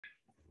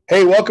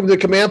Hey, welcome to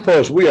Command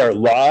Post. We are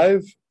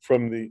live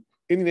from the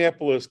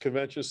Indianapolis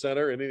Convention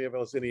Center in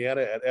Indianapolis,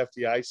 Indiana at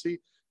FDIC.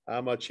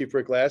 I'm Chief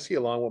Rick Lasky,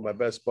 along with my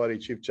best buddy,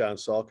 Chief John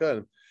Salka.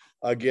 And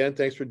again,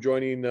 thanks for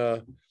joining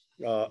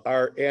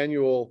our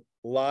annual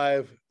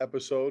live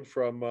episode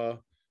from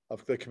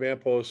of the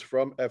Command Post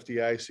from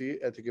FDIC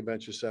at the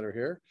Convention Center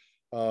here.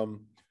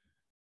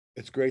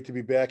 It's great to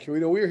be back here. We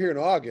were here in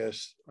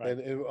August, right. And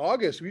in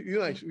August,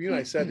 you and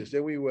I said this.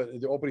 Then we went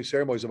the opening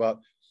ceremonies about.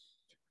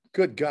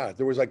 Good God,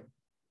 there was like.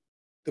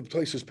 The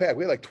place was packed.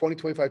 We had like 20,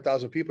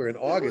 25,000 people in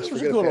August. It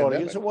was a good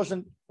audience. It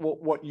wasn't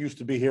what used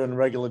to be here in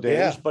regular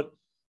days, but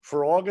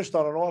for August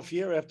on an off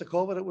year after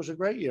COVID, it was a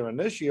great year. And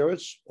this year,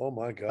 it's oh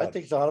my God, I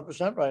think it's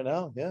 100% right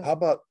now. Yeah. How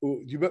about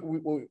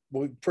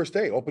first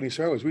day opening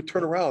ceremonies? We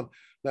turn around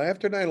now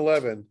after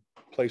 9/11,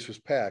 place was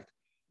packed,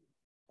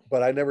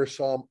 but I never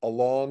saw them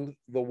along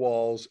the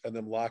walls and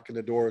them locking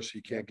the doors so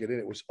you can't get in.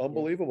 It was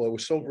unbelievable. It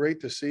was so great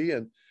to see.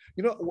 And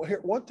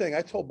one thing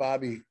I told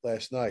Bobby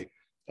last night.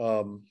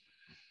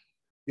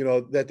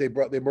 That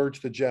they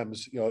merged the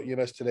gems,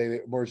 EMS today,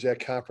 they merged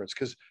that conference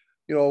because,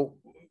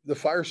 the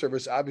fire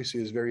service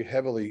obviously is very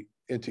heavily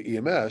into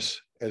EMS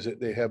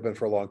they have been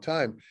for a long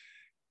time.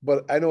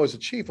 But I know as a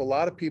chief, a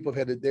lot of people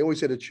they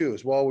always had to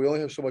choose. Well, we only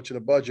have so much in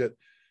the budget.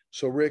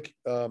 So Rick,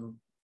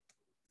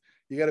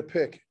 you got to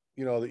pick,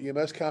 the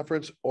EMS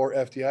conference or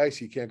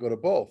FDIC. You can't go to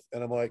both.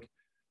 And I'm like,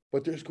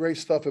 but there's great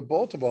stuff at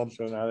both of them.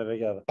 So now they're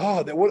together.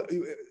 Oh,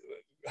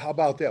 how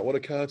about that? What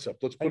a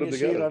concept. Let's put them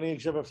together. See it on the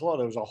exhibit floor.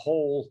 There was a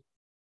whole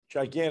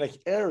gigantic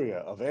area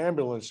of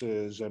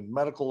ambulances and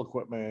medical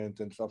equipment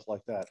and stuff like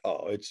that.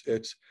 Oh,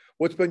 it's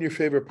what's been your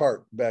favorite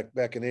part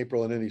back in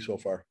April and Indy so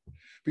far?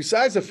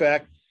 Besides the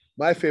fact,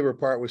 my favorite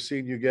part was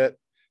seeing you get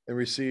and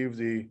receive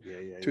the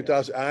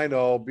 2000. I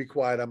know, be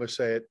quiet. I'm gonna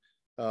say it.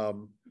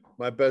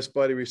 My best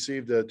buddy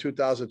received the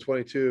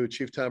 2022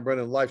 Chief Tom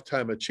Brennan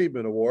Lifetime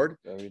Achievement Award.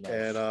 Very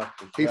nice. And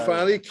he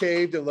finally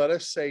caved and let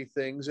us say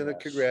things and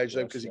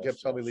congratulate him because he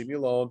kept telling me, leave me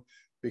alone,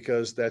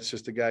 because that's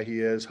just the guy he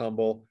is,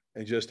 humble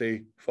and just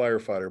a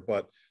firefighter.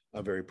 But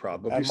I'm very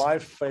proud. But my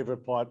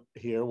favorite part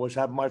here was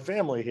having my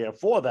family here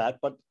for that,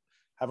 but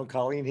having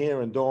Colleen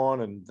here and Dawn,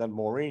 and then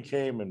Maureen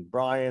came and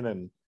Brian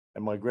and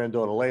my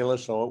granddaughter Layla.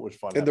 So it was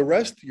fun. And the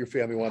rest of your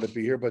family wanted to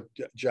be here, but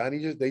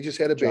they just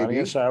had a baby. Johnny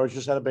and Sarah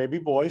just had a baby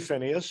boy,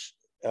 Phineas,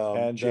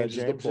 and James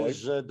is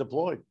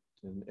deployed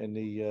in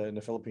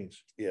the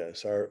Philippines.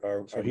 Yes, so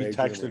he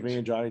texted me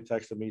and Johnny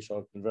texted me, so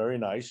it's been very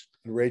nice.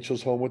 And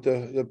Rachel's home with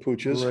the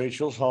pooches.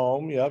 Rachel's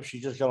home. Yep, she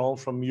just got home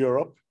from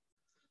Europe.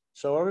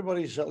 So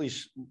everybody's, at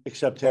least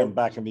except him,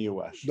 back in the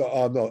U.S.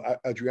 No,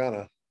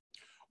 Adriana.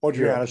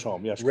 Adriana's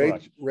home. Yes,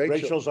 correct.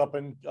 Rachel's up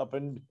in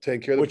taking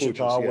care of the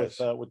Wichita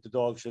pooches, with the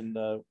dogs,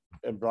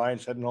 and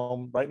Brian's heading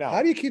home right now.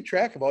 How do you keep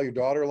track of all your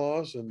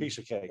daughter-in-laws and piece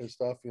of cake and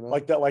stuff?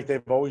 Like that, like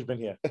they've always been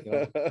here.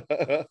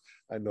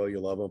 I know you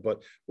love them, but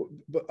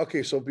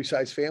okay. So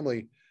besides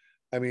family,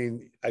 I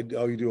mean, I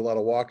know you do a lot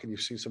of walking.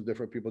 You've seen some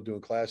different people doing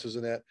classes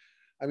and that.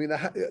 I mean,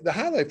 the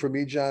highlight for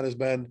me, John, has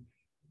been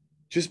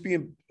just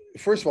being.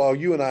 First of all,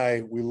 you and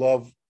I, we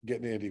love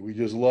getting Indy. We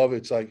just love it.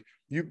 It's like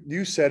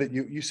you said it.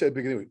 You said at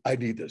the beginning, I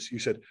need this. You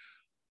said,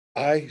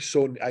 I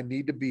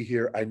need to be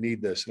here. I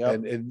need this.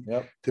 Yep.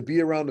 And to be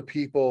around the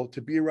people,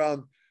 to be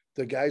around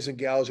the guys and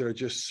gals that are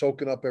just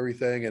soaking up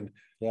everything. And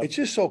it's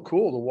just so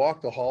cool to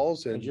walk the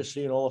halls and just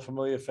seeing all the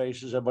familiar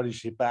faces.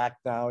 Everybody's back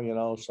now,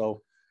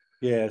 So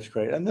yeah, it's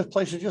great. And the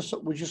place is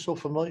we're just so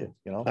familiar,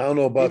 I don't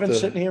know about even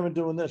sitting here and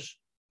doing this.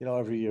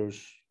 Every year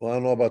is. Well, I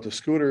don't know about the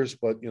scooters,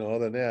 but other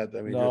than that,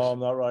 I mean. No, I'm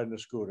not riding a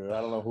scooter.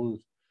 I don't know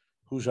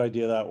whose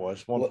idea that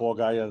was. One poor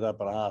guy ended up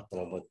in a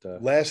hospital.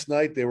 But last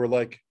night they were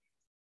like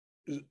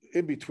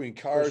in between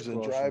cars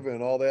and driving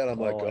and all that. I'm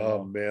like,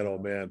 oh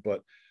man.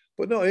 But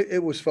no,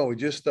 it was fun. We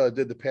just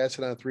did the Pass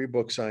It On 3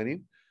 book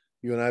signing.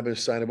 You and I have been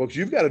signing books.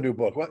 You've got a new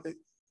book.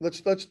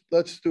 Let's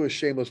do a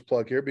shameless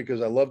plug here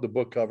because I love the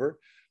book cover.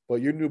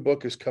 But your new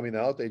book is coming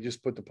out. They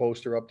just put the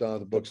poster up down at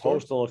the bookstore. The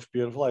poster looks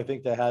beautiful. I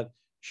think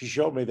she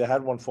showed me they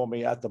had one for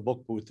me at the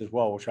book booth as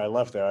well, which I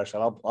left there. I said,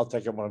 I'll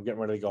take it when I'm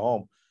getting ready to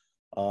go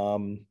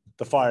home.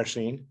 The fire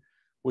scene,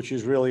 which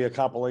is really a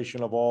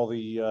compilation of all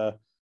the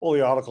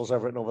articles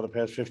I've written over the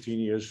past 15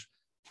 years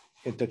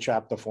into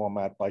chapter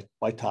format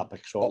by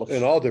topic. So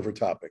and all different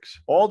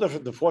topics. All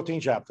different, the 14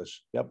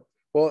 chapters. Yep.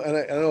 Well, and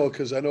I know,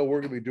 because I know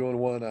we're going to be doing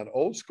one on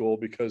old school,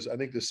 because I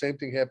think the same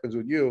thing happens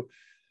with you.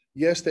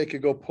 Yes, they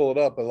could go pull it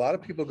up. But a lot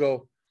of people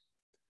go,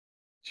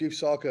 Chief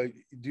Salka,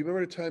 do you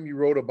remember the time you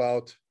wrote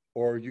about,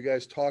 or you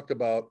guys talked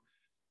about?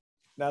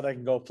 Now they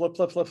can go flip.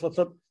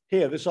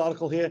 Here, this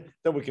article here,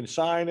 then we can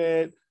sign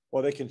it,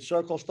 or they can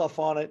circle stuff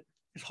on it.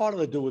 It's harder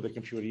to do with a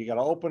computer. You got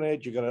to open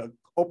it. You got to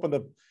open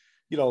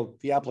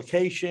the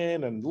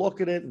application and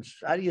look at it. And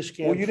how do you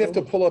scan? Well, you'd have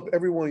to pull up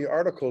every one of your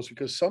articles,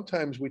 because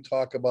sometimes we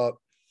talk about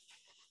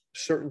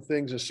certain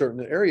things in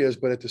certain areas,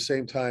 but at the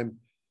same time,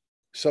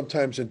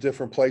 sometimes in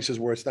different places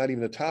where it's not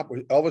even the top.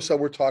 All of a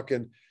sudden, we're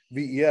talking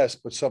VES,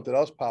 but something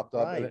else popped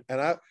up, right.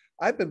 And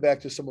I've been back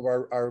to some of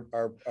our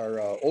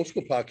old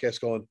school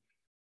podcasts going,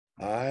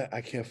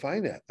 I can't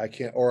find that. I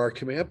can't. Or our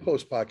command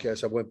post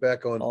podcast. I went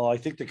back on. Oh, I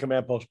think the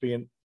command post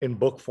being in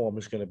book form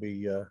is going to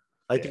be.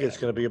 I think it's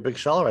going to be a big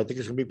seller. I think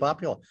it's going to be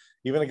popular.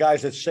 Even the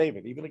guys that save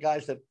it, even the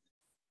guys that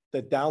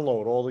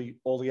download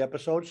all the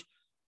episodes.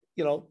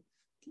 You know,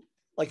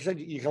 like I said,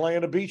 you can lay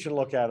on the beach and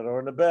look at it, or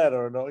in the bed,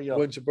 or no. You know,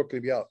 When's the book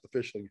going to be out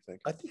officially? You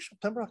think? I think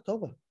September,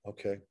 October.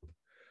 Okay.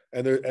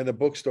 And the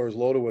bookstore is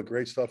loaded with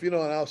great stuff. You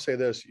know, and I'll say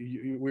this: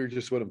 we were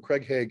just with him,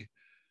 Craig Haig,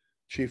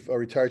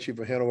 retired chief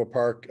of Hanover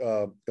Park,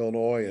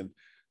 Illinois, and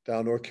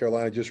down North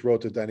Carolina. Just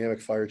wrote the Dynamic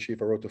Fire Chief.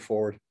 I wrote the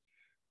forward,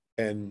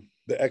 and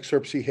the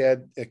excerpts he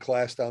had at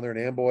class down there in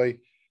Amboy,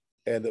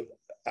 and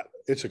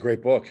it's a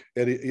great book.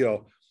 And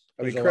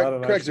I mean,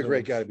 Craig's a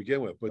great guy to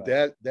begin with, but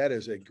that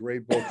is a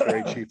great book for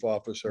a chief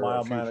officer.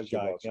 Mild-mannered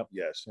guy. Yep.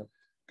 Yes, yep.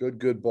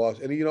 Good boss.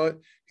 And you know what?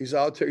 He's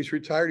out there. He's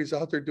retired. He's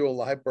out there doing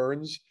live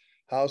burns,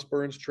 house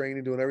burns,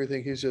 training, doing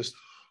everything. He's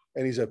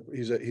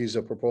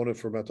a proponent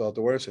for mental health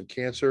awareness and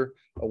cancer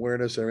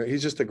awareness, and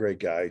he's just a great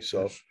guy.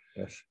 So,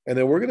 yes. And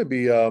then we're going to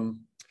be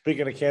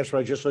speaking of cancer.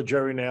 I just saw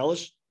Jerry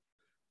Nails.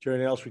 Jerry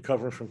Nails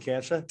recovering from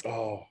cancer.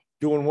 Oh,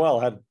 doing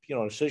well. Had an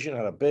incision,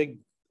 had a big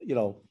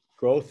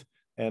growth,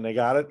 and they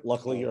got it.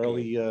 Luckily,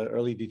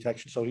 early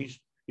detection. So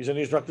he's in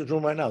his doctor's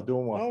room right now,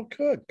 doing well. Oh,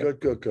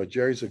 good.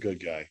 Jerry's a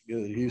good guy.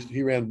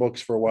 He ran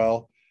books for a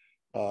while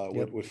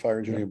with fire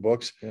engineering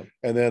books,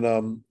 and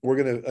then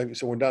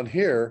we're down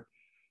here.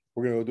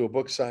 We're going to do a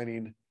book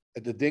signing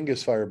at the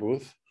Dingus Fire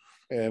booth.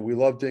 And we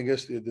love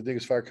Dingus, the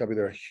Dingus Fire Company.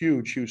 They're a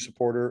huge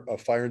supporter of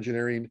fire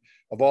engineering,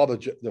 of all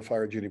the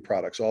fire engineering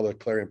products, all the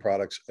Clarion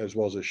products, as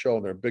well as the show.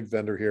 And they're a big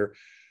vendor here.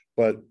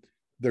 But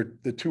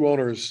the two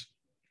owners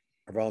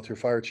are volunteer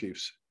fire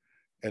chiefs.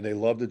 And they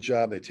love the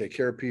job. They take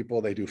care of people.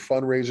 They do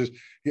fundraisers.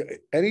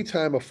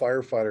 Anytime a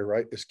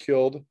firefighter, is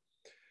killed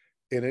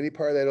in any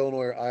part of that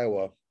Illinois or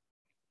Iowa,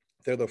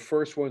 they're the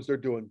first ones. They're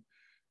doing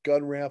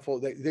gun raffle.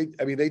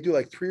 They do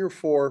like 3 or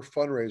 4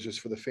 fundraisers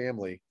for the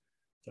family.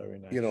 Very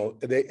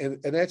nice.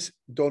 And that's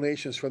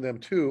donations from them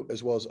too,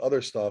 as well as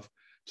other stuff.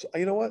 So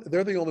you know what?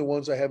 They're the only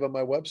ones I have on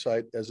my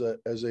website as a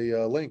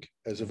link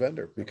as a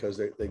vendor, because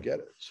they get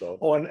it. So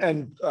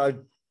and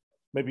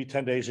maybe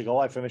 10 days ago,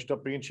 I finished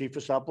up being chief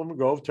of Supplement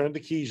Grove, turned the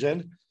keys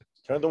in,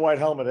 turned the white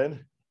helmet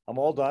in. I'm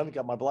all done.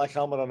 Got my black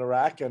helmet on the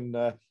rack, and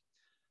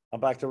I'm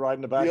back to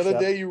riding the back. The other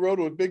day you rode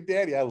with Big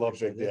Daddy. I love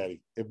Big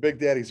Daddy. If Big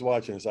Daddy's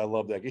watching this, I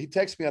love that. He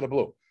texted me out of the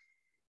blue.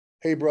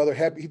 Hey brother,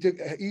 happy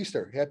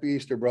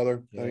Easter,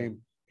 brother. Yeah. I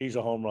mean, he's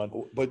a home run.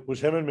 But it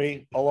was him and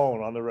me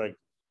alone on the rig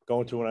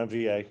going to an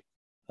MVA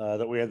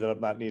that we ended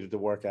up not needed to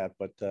work at.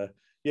 But so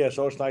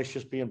it's nice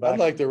just being back. I'd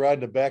like to ride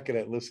in the back of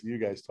that and listen to you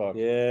guys talk.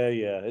 Yeah,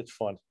 it's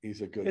fun.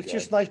 He's a good It's guy.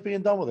 just nice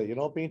being done with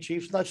it. Being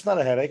chief, it's not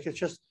a headache. It's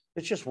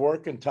just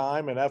work and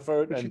time and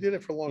effort. But and you did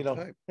it for a long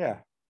time. Yeah,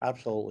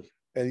 absolutely.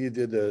 And you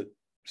did the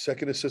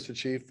second assistant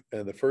chief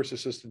and the first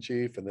assistant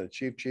chief and then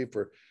chief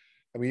for,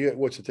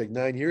 what's it take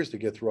 9 years to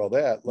get through all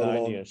that, let 9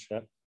 alone years,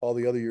 all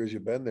the other years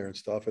you've been there and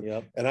stuff.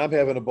 And I'm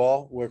having a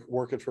ball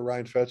working for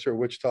Ryan Fetzer,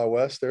 Wichita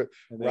West.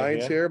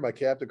 Ryan's here, my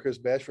captain, Chris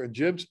Bashford, and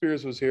Jim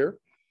Spears was here.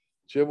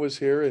 Jim was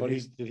here. And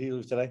did he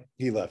leave today?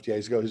 He left. Yeah,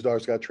 his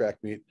daughter's got track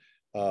meet.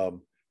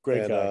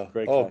 Great guy.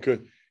 Oh,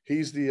 good.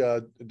 He's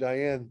the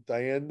Diane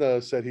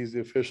said he's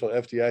the official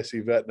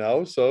FDIC vet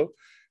now. So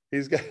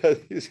he's got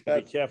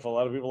be careful. A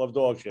lot of people have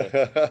dogs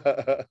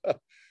here.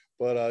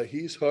 But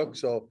he's hooked.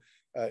 So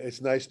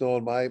it's nice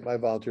knowing my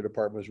volunteer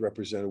department is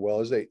represented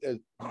well, as they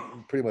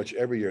pretty much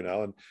every year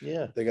now. And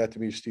they got to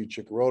meet Steve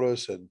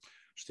Chikarotis, and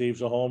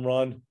Steve's a home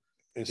run.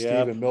 And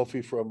Steve and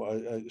Melfi from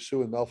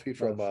Sue and Melfi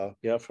from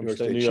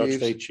New York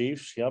State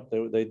Chiefs. Yep,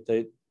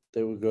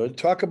 they were good.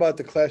 Talk about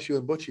the class you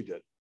and Butchie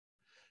did.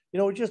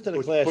 We just did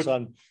a class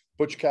on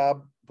Butch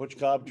Cobb.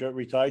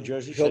 Retired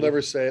Jersey. He'll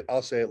never say it.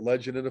 I'll say it.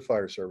 Legend in the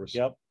fire service.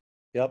 Yep.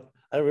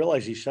 I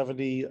realize he's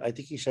 70. I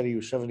think he said he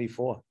was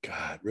 74.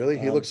 God, really?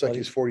 He looks like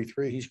he's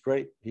 43. He's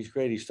great.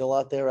 He's still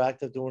out there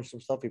active doing some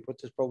stuff. He put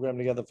this program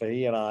together for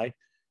he and I.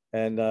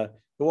 And it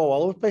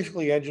was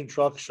basically engine,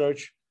 truck,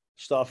 search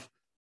stuff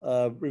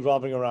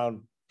revolving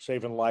around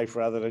saving life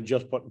rather than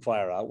just putting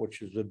fire out,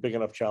 which is a big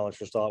enough challenge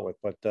to start with.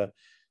 But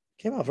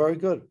came out very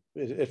good.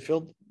 It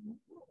filled.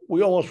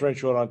 We almost ran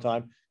short on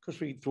time because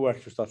we threw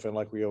extra stuff in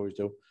like we always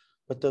do.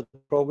 But the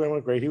program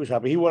went great. He was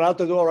happy. He went out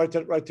the door right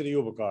to the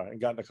Uber car and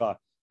got in the car,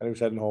 and he was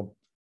heading home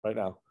right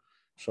now.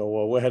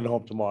 So we're heading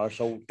home tomorrow.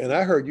 And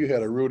I heard you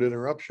had a rude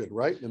interruption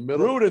right in the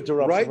middle. Rude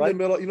interruption, right in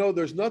the middle.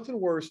 There's nothing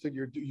worse than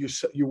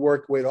you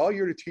wait all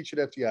year to teach at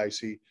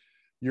FDIC.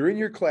 You're in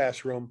your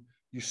classroom.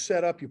 You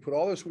set up. You put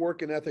all this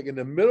work and ethic in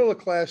the middle of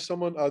class.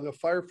 Someone, the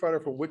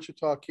firefighter from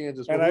Wichita,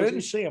 Kansas, and I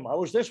didn't see him. I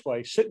was this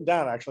way, sitting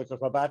down actually, because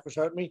my back was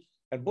hurting me.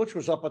 And Butch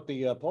was up at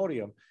the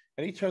podium,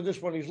 and he turned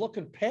this one. He's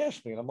looking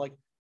past me, and I'm like,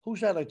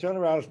 "Who's that?" I turn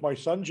around. It's my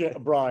son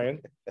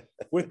Brian,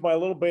 with my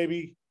little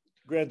baby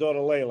granddaughter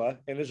Layla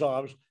in his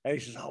arms, and he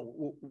says,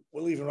 "Oh,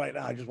 we're leaving right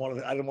now. I didn't want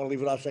to leave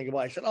without saying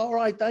goodbye." I said, "All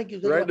right, thank you."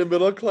 Right in the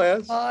middle of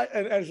class. Hi,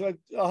 and there's like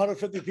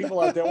 150 people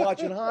out there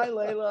watching. Hi,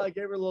 Layla. I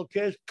gave her a little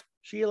kiss.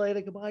 See you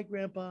later. Goodbye,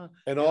 Grandpa.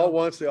 And all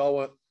once they all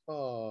went,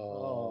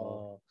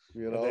 "Oh."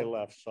 you and they know.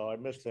 left, so I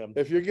missed him.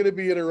 If you're gonna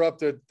be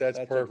interrupted, that's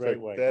A great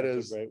perfect. way. That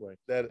That's is a great way.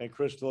 that. And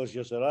Chris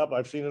Delicious said, "Up,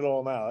 I've seen it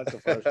all now." That's the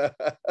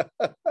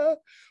first.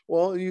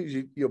 Well,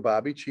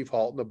 Bobby, Chief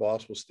Halton, the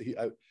boss,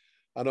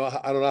 I don't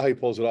know how he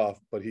pulls it off,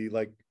 but he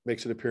like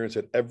makes an appearance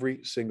at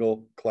every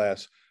single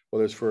class,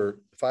 whether it's for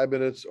 5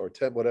 minutes or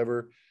 10,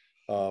 whatever.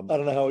 I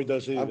don't know how he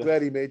does it I'm either.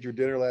 glad he made your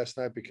dinner last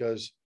night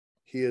because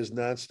he is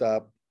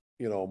nonstop,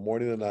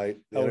 morning to night.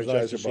 The That was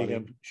nice to Energizer see Bunny.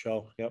 him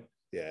show. Yep.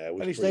 Yeah, it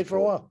was And he pretty stayed for a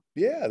cool. while.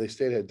 Yeah, they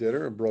stayed, had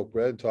dinner and broke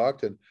bread and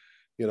talked and,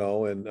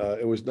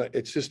 it was,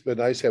 it's just been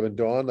nice having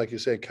Dawn, like you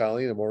say,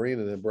 Colleen and Maureen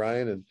and then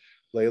Brian and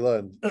Layla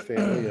and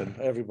family and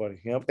Everybody.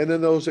 Yep.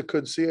 then those that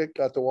couldn't see it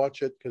got to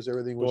watch it because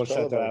everything Go was and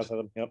set that out televised. for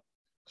them. Yep.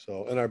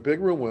 So, and our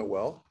big room went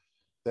well.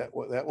 That The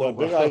went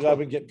big well. guys, I've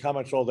been getting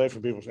comments all day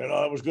from people saying,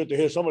 "Oh, it was good to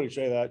hear somebody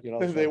say that."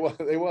 They want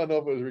to know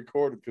if it was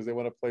recorded because they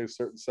want to play a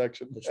certain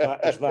section. It's not.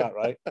 It's not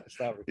right. It's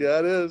not. Recorded. Yeah,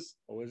 it is.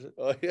 Oh, is it?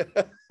 Oh, yeah.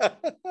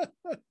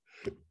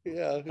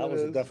 Yeah, That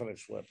was a definite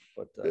slip,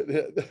 but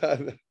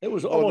definite. it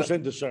was almost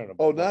indiscernible.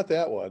 Oh, not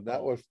that one.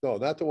 Not Oh. with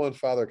not the one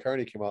Father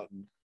Carney came out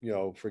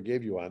and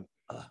forgave you on.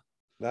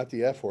 Not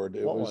the F word.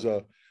 It What was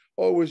one?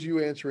 it was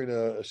you answering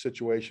a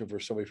situation for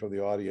somebody from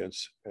the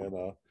audience, and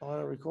Oh, I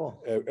don't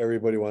recall.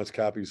 everybody wants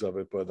copies of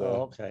it. But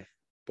Okay.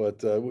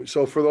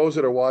 so for those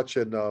that are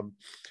watching,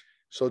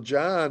 so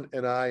John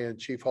and I and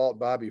Chief Halt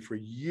Bobby for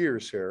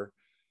years here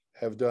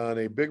have done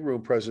a big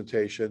room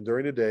presentation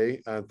during the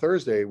day. On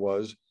Thursday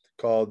was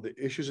called the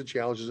Issues and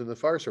Challenges in the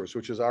Fire Service,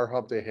 which is our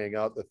hump day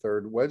hangout the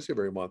third Wednesday of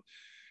every month.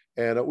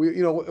 And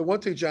one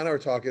thing John and I were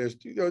talking is,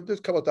 there's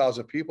a couple of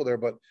thousand people there,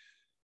 but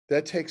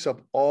that takes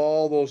up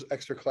all those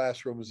extra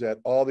classrooms that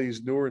all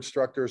these newer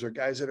instructors or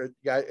guys and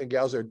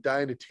gals that are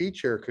dying to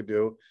teach here could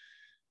do.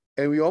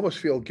 And we almost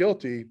feel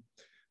guilty.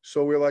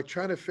 So we're like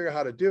trying to figure out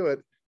how to do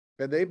it.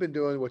 And they've been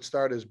doing what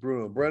started as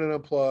Bruno and Brennan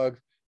Unplugged.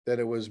 Then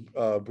it was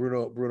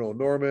Bruno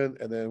Norman.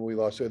 And then we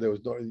lost, there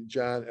was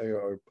John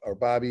or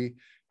Bobby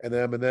and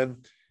them. And then,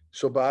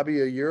 so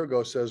Bobby a year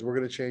ago says, we're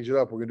going to change it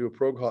up. We're going to do a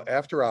program called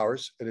After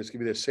Hours. And it's going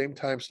to be the same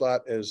time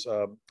slot as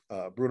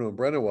Bruno and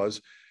Brennan was,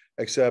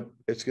 except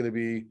it's going to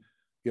be,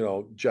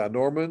 John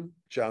Norman,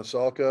 John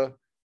Salka,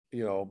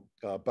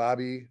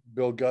 Bobby,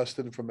 Bill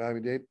Gustin from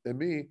Miami-Dade, and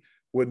me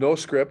with no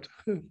script,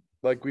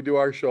 like we do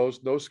our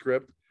shows, no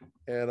script.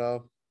 And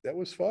that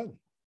was fun.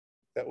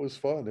 That was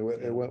fun.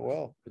 It went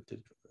well. It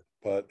did.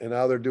 And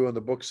now they're doing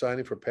the book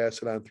signing for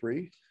Pass It On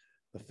 3.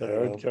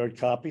 The third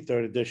copy,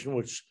 third edition,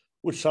 which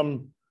with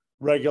some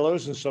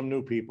regulars and some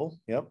new people.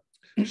 Yep.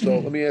 So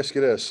let me ask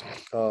you this.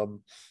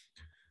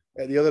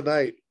 The other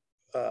night,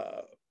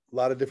 a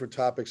lot of different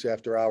topics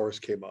after hours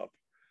came up,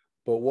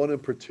 but one in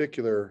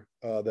particular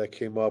that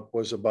came up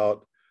was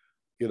about,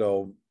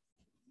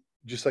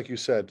 just like you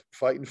said,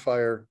 fighting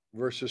fire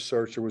versus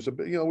search. There was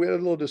we had a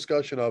little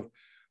discussion of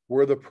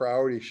where the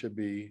priority should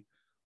be.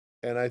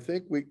 And I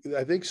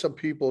think some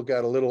people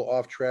got a little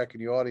off track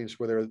in the audience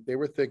where they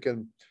were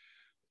thinking,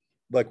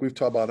 like we've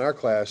talked about in our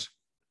class,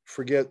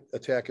 forget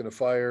attacking the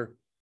fire,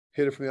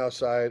 hit it from the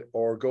outside,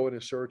 or go in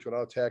and search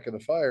without attacking the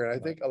fire. And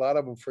I think a lot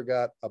of them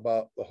forgot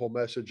about the whole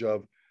message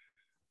of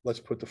let's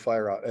put the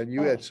fire out. And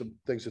you had some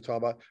things to talk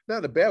about, not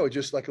in a bad way,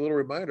 just like a little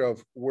reminder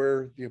of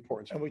where the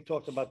importance. And we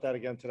talked about that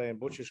again today in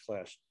Butch's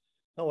class.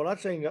 No, we're not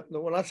saying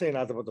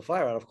not to put the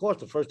fire out. Of course,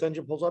 the first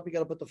engine pulls up, you got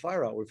to put the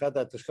fire out. We've had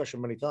that discussion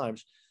many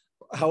times.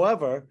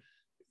 However,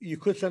 you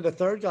could send a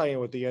third guy in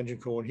with the engine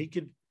crew, and he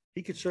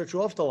could search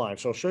off the line.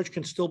 So search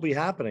can still be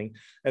happening.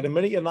 And the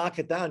minute you knock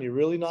it down, you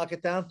really knock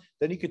it down,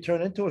 then you could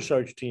turn into a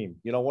search team,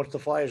 once the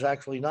fire is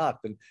actually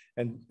knocked.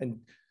 And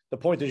the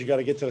point is you got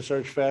to get to the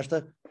search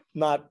faster,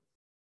 not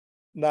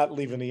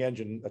leaving the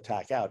engine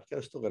attack out.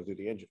 You still got to do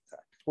the engine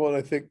attack. Well, and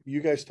I think you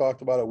guys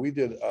talked about it. We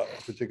did a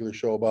particular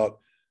show about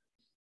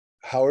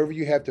however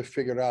you have to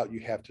figure it out,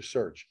 you have to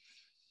search.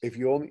 If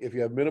you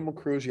have minimum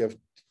crews, you have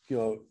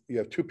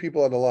two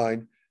people on the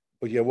line,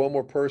 but you have one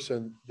more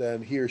person,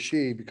 then he or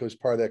she, because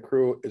part of that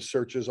crew is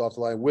searches off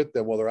the line with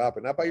them while they're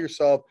operating, not by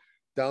yourself,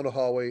 down the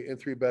hallway, in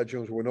 3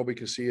 bedrooms where nobody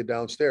can see you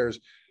downstairs,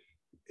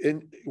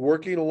 in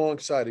working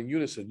alongside in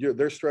unison.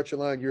 They're stretching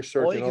line, you're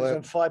searching. Or you can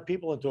send 5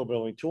 people into a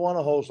building, 2 on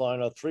a hose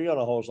line or 3 on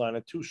a hose line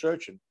and 2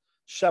 searching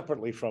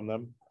separately from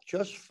them.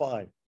 Just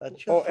fine. That's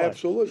just fine.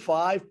 Absolutely.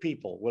 5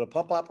 people with a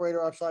pump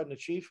operator outside and the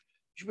chief, you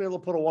should be able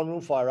to put a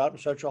 1-room fire out and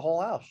search a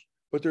whole house.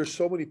 But there's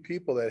so many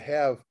people that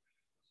have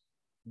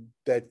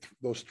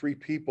those 3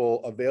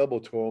 people available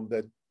to them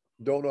that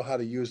don't know how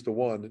to use the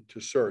one to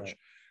search. Right.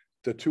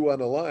 The 2 on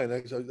the line.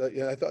 I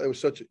thought it was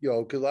such,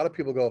 because a lot of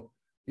people go,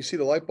 you see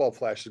the light bulb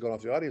flashes going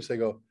off the audience. They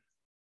go,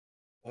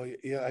 oh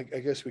yeah, I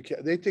guess we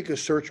can't. They think a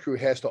search crew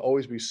has to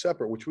always be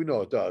separate, which we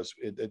know it does.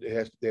 They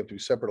have to be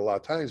separate a lot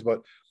of times.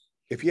 But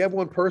if you have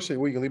one person,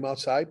 you can leave them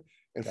outside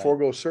and 4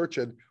 go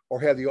searching, or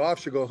have the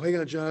officer go, hang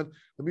on, John,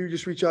 let me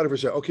just reach out for a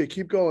second. Okay,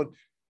 keep going.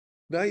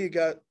 Now you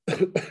got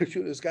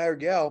this guy or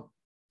gal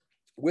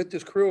with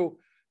this crew,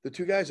 the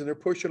 2 guys, and they're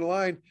pushing the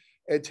line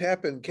and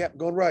tapping,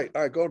 going right.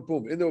 All right, going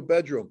boom, into a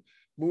bedroom,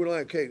 moving the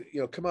line. Okay,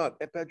 come on,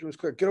 that bedroom is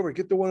clear. Get over,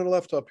 get the one on the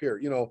left up here.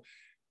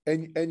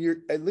 and you're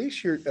at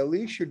least you're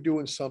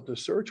doing something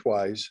search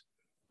wise,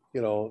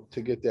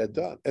 to get that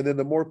done. And then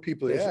the more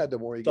people you There's add, the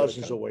more you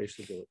dozens get. of ways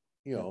to do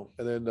it.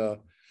 And then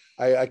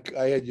I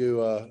had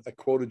you, I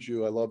quoted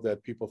you. I love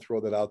that people throw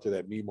that out there,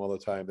 that meme all the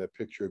time, that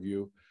picture of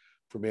you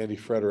from Andy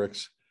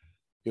Fredericks.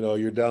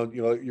 You're down,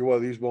 you're one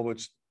of these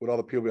moments with all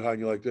the people behind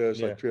you like this,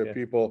 like 300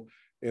 people.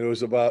 And it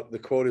was about, the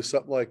quote is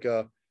something like,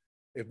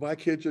 if my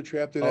kids are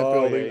trapped in that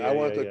building, I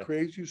want the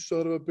crazy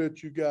son of a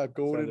bitch you got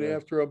going in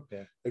after them.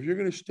 Yeah. If you're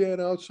going to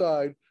stand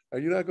outside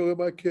and you're not going to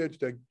get my kids,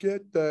 then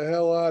get the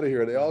hell out of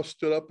here. They all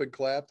stood up and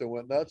clapped and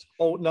went nuts.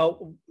 Oh,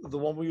 no, the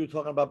one we were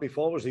talking about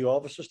before was the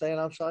officer staying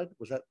outside.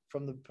 Was that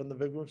from the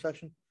big room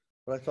section?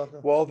 What I talked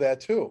about? Well,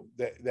 that too.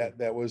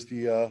 That was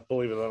the.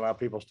 Believe it or not,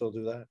 people still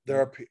do that.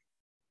 There are.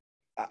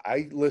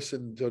 I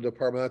listened to a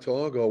department not too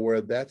long ago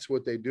where that's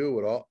what they do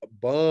with a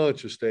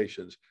bunch of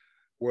stations,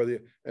 where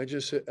the engine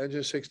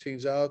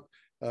 16's out.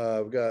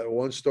 We've got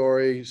one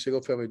story,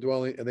 single family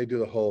dwelling, and they do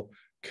the whole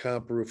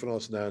comp roof and all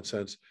this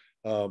nonsense.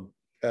 So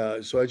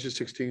engine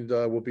 16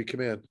 will be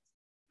command.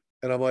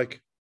 And I'm like,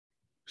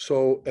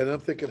 and I'm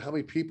thinking, how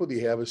many people do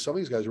you have? And some of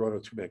these guys are running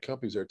 2-man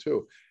companies there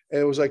too.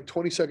 And it was like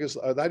 20 seconds,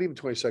 not even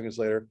 20 seconds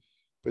later,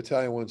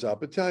 battalion one's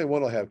out. Battalion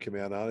one will have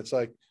command on. It's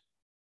like,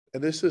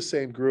 and this is the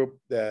same group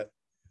that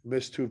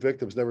missed 2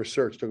 victims, never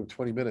searched, took them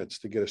 20 minutes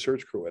to get a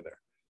search crew in there.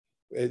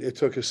 It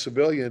took a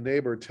civilian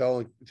neighbor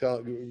telling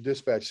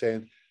dispatch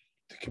saying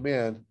to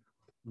command,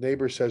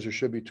 neighbor says there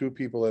should be 2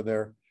 people in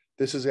there.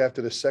 This is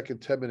after the second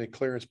 10-minute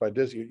clearance by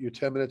this. You're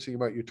 10 minutes and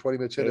you're 20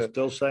 minutes in it.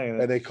 Still saying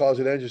it. And they cause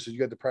an engine. So you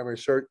got the primary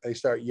search. They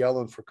start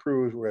yelling for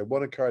crews. We had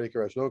 1 in cardiac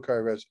arrest, no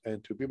cardiac arrest,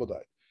 and 2 people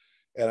died.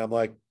 And I'm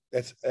like,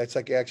 that's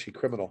like actually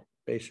criminal.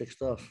 Basic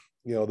stuff.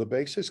 The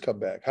basics come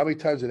back. How many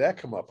times did that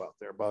come up out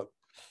there about,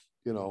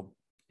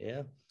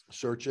 yeah,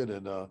 searching?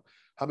 And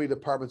how many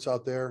departments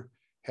out there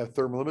have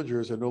thermal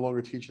imagers and no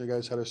longer teaching the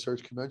guys how to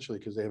search conventionally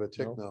because they have a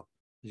tick now?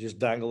 You're just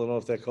dangling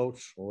off their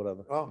coats or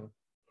whatever. Oh,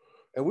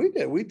 and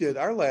we did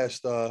our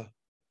last our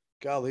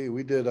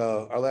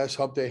last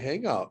hump day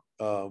hangout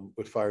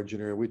with fire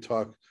engineering. We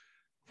talked,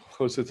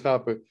 what's the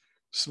topic?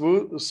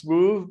 Smooth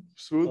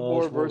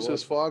bore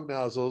versus fog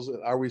nozzles.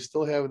 Are we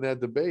still having that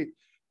debate?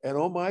 And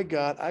oh my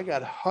God, I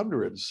got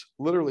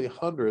literally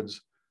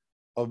hundreds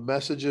of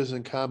messages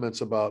and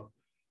comments about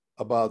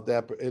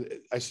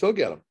that. I still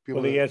get them.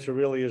 Well, the answer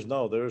really is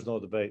no. There is no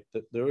debate.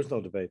 There is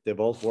no debate. They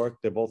both work.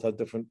 They both have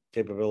different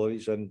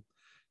capabilities, and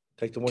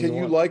take the one. Can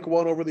you like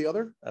one over the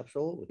other?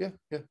 Absolutely.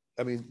 Yeah.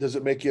 I mean, does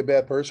it make you a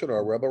bad person or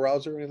a rebel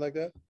rouser or anything like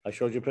that? I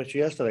showed you a picture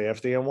yesterday.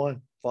 FDN1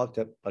 fog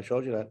tip. I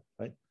showed you that,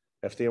 right?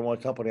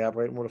 FDN1 company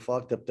operating with a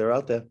fog tip. They're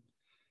out there.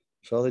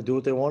 So they do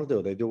what they want to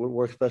do. They do what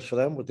works best for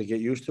them, what they get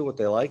used to, what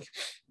they like.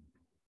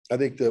 I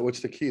think what's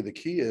the key? The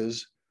key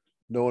is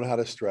knowing how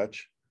to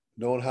stretch,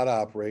 knowing how to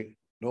operate,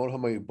 knowing how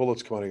many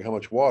bullets come out, how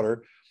much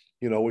water.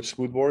 With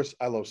smoothbores,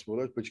 I love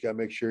smoothbores, but you got to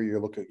make sure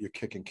you're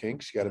kicking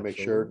kinks. You got to make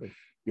sure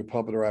you're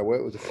pumping the right way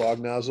with the fog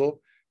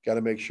nozzle. Got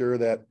to make sure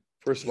that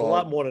first of all, a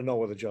lot more to know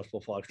with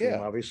adjustable fog stream,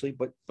 obviously,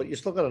 but you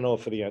still got to know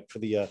it for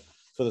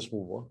the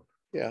smoothbore.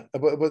 Yeah,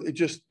 but it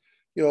just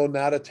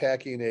not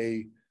attacking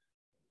a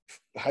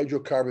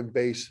hydrocarbon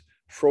based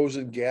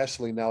frozen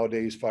gasoline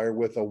nowadays fire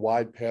with a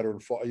wide pattern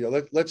fog.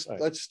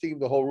 Let's steam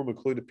the whole room,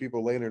 including the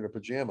people laying in their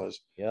pajamas.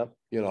 Yep.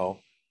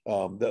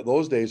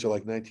 Those days are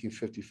like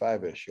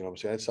 1955-ish. You know what I'm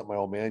saying? That's something my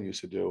old man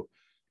used to do,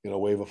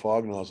 wave a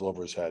fog nozzle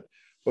over his head.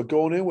 But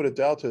going in with it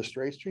down to a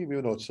straight stream,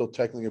 even though it's still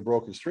technically a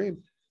broken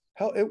stream,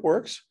 hell, it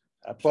works.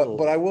 Absolutely.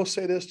 But I will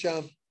say this,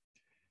 John,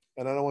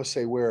 and I don't want to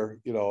say where,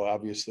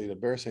 obviously to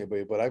embarrass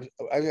anybody, but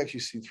I've actually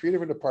seen 3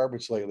 different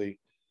departments lately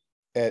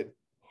at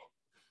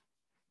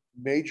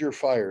major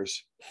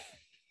fires,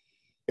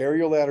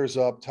 aerial ladders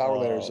up, tower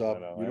ladders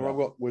up.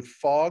 With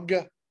fog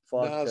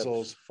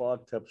nozzles, tips,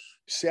 fog tips.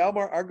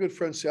 Our good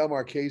friend Sal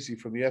Marchese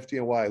from the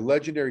FDNY,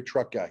 legendary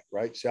truck guy,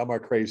 right? Sal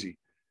Marchese.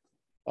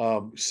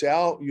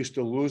 Sal used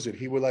to lose it.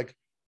 He would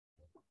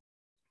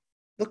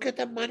look at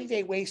the money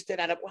they wasted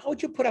on it. Why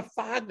would you put a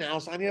fog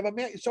nozzle on?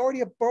 It's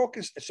already a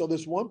broken. So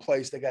there's one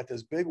place they got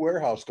this big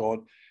warehouse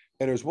going,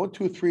 and there's 1,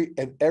 2, 3,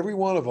 and every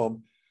one of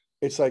them,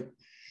 it's like,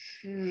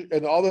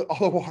 and all the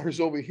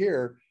water's over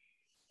here.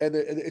 And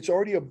it's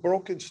already a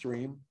broken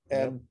stream,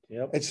 and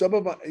and some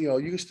of you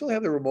can still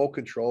have the remote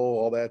control,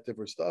 all that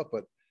different stuff.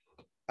 But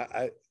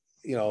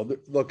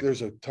look,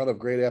 there's a ton of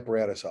great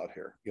apparatus out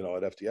here,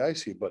 at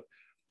FDIC. But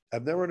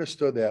I've never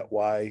understood that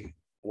why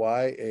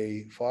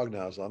a fog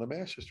nozzle on a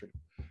master stream.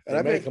 And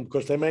they make them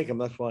because they make them.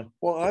 That's why.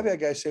 Well, I've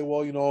had guys say,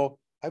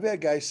 I've had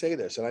guys say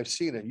this, and I've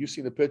seen it. You've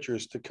seen the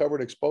pictures to cover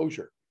an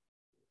exposure.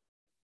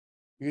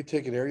 You could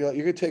take an aerial.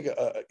 You could take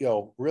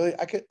really.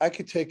 I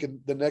could take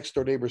the next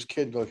door neighbor's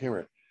kid and go,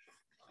 here,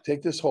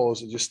 take this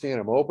hose and just stand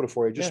them. I'll open it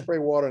for you. Just spray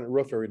water on the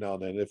roof every now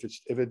and then. If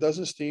it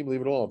doesn't steam,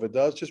 leave it alone. If it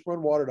does, just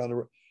run water down the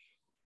roof.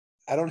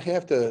 I don't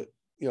have to,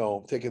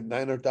 take a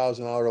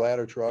 $900,000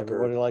 ladder truck.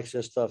 Everybody likes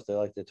this stuff. They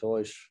like their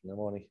toys, their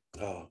money.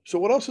 Oh, so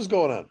what else is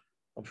going on?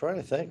 I'm trying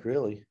to think,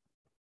 really.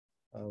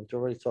 We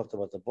already talked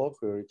about the book.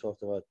 We already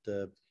talked about.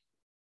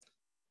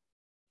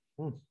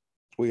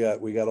 We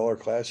got all our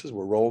classes.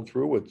 We're rolling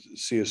through with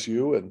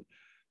CSU and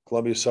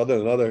Columbia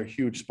Southern, another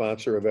huge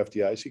sponsor of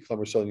FDIC,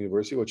 Columbia Southern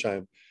University, which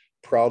I'm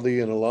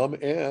proudly an alum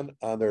and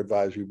on their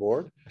advisory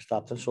board. I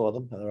stopped and saw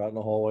them. They're out in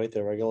the hallway at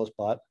their regular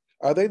spot.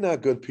 Are they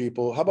not good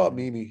people? How about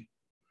Mimi?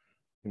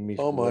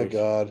 Oh my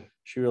God.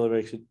 She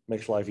really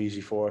makes life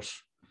easy for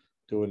us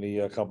doing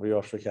the company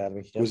officer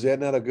academy. Yep. Was that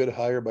not a good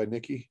hire by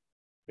Nikki?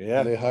 Yeah.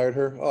 When they hired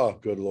her? Oh,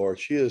 good Lord.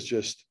 She is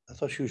just. I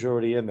thought she was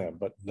already in there,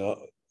 but. No,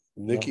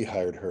 Nikki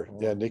hired her.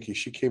 Yeah, Nikki.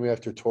 She came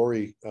after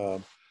Tori.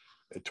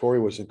 Tori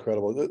was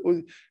incredible.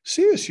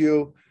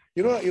 CSU,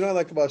 you know what I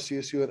like about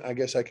CSU, and I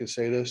guess I can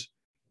say this.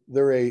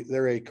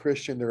 They're a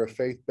Christian, they're a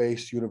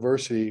faith-based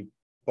university,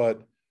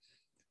 but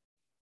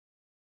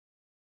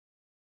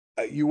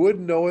you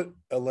wouldn't know it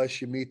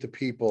unless you meet the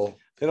people.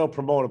 They don't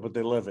promote it, but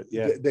they live it.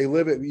 Yeah. They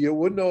live it. You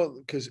wouldn't know it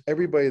because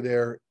everybody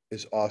there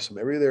is awesome.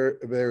 Everybody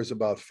there is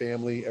about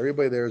family.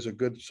 Everybody there is a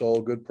good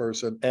soul, good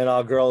person. And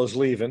our girl is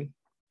leaving.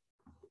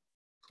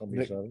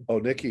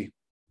 Nikki.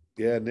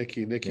 Yeah,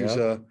 Nikki. Nikki's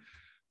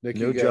Nikki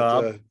new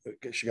job.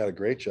 She got a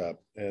great job.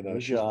 And new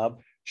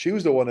job. She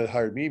was the one that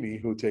hired Mimi,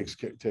 who takes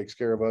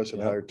care of us,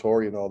 and hired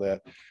Tori and all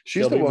that.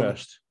 She's the one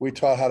we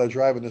taught how to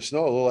drive in the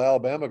snow, a little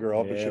Alabama girl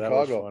up in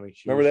Chicago.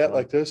 Remember that?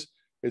 Like this?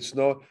 It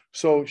snowed.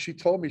 So she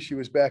told me she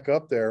was back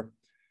up there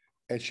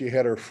and she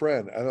had her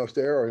friend, I don't know if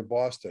they're or in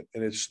Boston,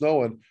 and it's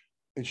snowing.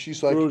 And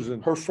she's like,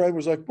 her friend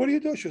was like, what do you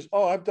do? She goes,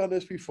 oh, I've done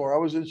this before. I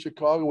was in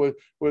Chicago with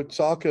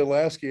Salka and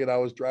Lasky, and I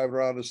was driving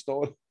around the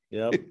snow.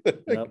 Yep.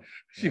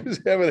 She was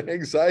having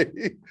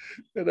anxiety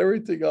and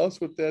everything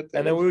else with that.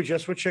 And then we were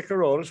just with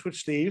Chikarotis with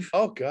Steve.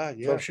 Oh God,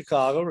 yeah. From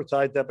Chicago,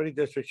 retired deputy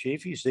district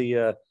chief. He's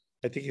the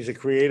I think he's a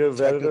creative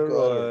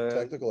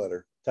technical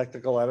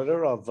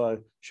editor of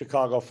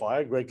Chicago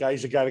Fire. Great guy.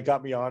 He's the guy that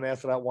got me on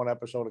after that one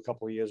episode a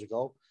couple of years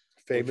ago.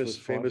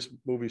 Famous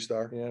movie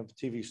star. Yeah,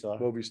 TV star.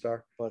 Movie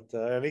star. But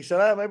and he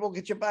said, maybe we'll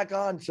get you back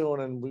on soon.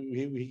 And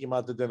he came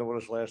out to dinner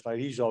with us last night.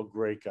 He's a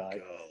great guy.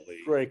 Golly.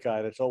 Great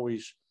guy. That's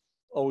always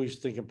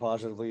thinking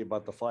positively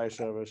about the fire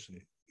service.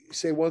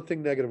 Say one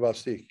thing negative about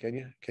Steve. Can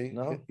you?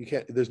 No. You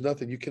can't. There's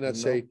nothing you cannot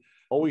say.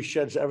 Always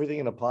sheds everything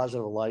in a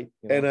positive light.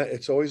 And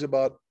it's always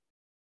about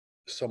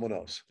someone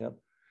else. Yep.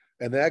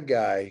 And that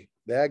guy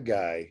is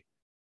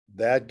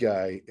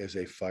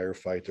a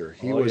firefighter.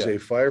 He was a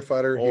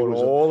firefighter. He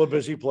was all the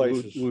busy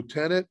places.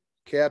 Lieutenant,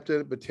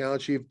 captain, battalion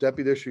chief,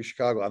 deputy district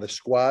Chicago on the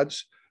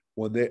squads.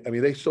 When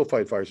they still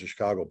fight fires in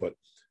Chicago, but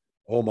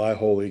oh my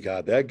holy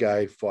God, that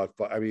guy fought.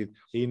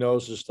 He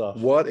knows his stuff.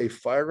 What a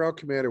fireground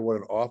commander, what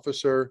an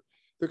officer.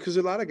 Because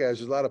a lot of guys,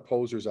 there's a lot of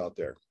posers out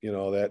there,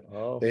 that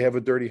they have a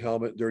dirty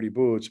helmet, dirty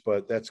boots,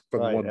 but that's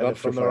from one dumpster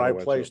from the right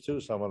place too.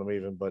 Some of them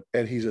even,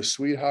 and he's a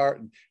sweetheart.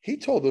 And he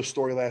told this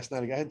story last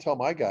night. I didn't tell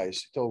my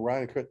guys. He told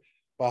Ryan and Chris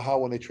about how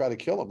when they try to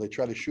kill him, they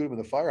try to shoot him in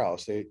the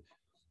firehouse. The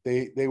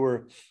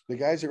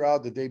guys are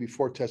out the day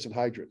before testing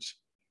hydrants,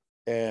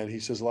 and he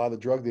says a lot of the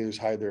drug dealers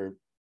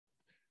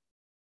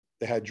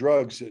they had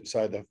drugs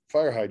inside the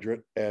fire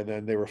hydrant, and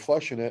then they were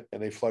flushing it,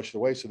 and they flushed it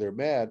away, so they're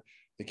mad.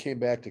 They came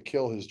back to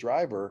kill his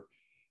driver.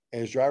 And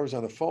his driver's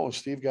on the phone.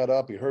 Steve got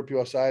up. He heard people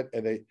outside,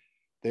 and they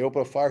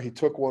opened a fire. He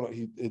took one.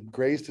 It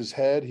grazed his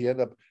head. He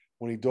ended up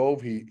when he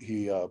dove.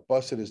 He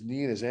busted his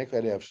knee and his ankle.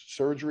 Had to have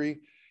surgery.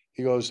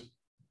 He goes,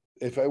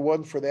 if it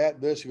wasn't for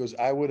he goes,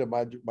 I would have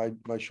my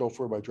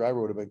chauffeur, my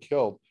driver would have been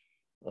killed.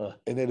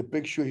 And then a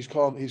big shoot. He's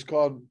called a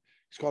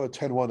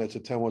 10-1. That's a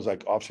 10-1's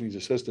like officer needs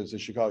assistance in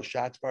Chicago.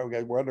 Shots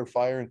fired. We're under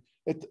fire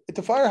at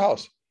the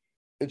firehouse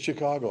in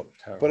Chicago.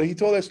 Terrible. But he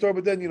told that story.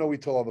 But then we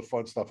told all the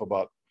fun stuff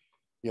about.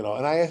 And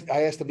I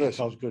asked him this.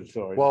 Sounds good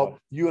story. Well,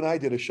 you and I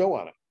did a show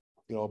on it,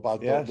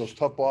 about those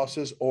tough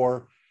bosses,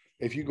 or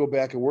if you go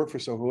back and work for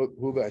someone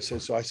who I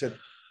said,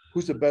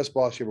 who's the best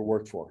boss you ever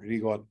worked for?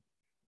 And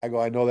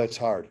I know that's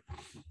hard.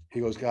 He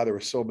goes, God, there were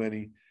so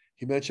many.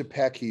 He mentioned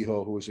Pat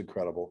Kehoe, who was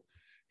incredible.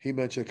 He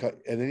mentioned,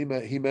 and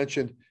then he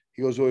mentioned,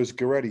 he goes, well, it was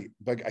Goretti.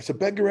 I said,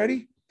 Ben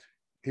Goretti?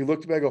 He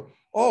looked at me, I go,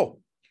 oh,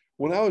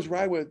 when I was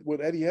riding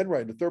with Eddie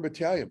Enright in the 3rd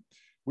Battalion,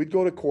 we'd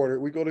go to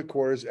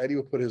quarters. Eddie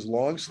would put his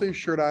long sleeve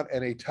shirt on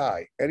and a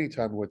tie.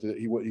 Anytime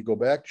he'd go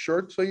back,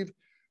 shirt sleeve,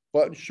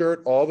 button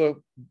shirt, all the,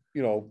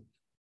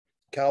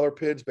 collar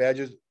pins,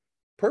 badges,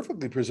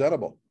 perfectly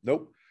presentable.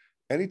 Nope.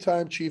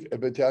 Anytime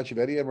Battalion Chief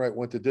Eddie Enright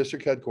went to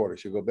district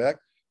headquarters, he'd go back,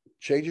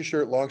 change his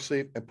shirt, long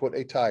sleeve, and put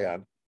a tie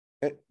on.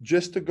 And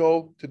just to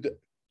go to,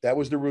 that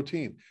was the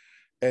routine.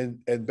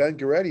 And Ben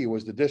Goretti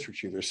was the district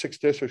chief. There's 6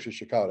 districts in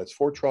Chicago. That's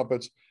 4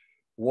 trumpets,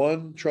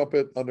 1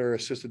 trumpet under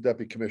assistant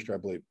deputy commissioner, I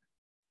believe.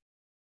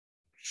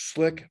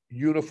 Slick,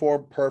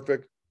 uniform,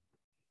 perfect.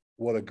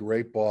 What a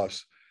great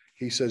boss.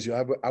 He says,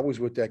 I was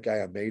with that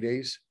guy on May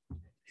days.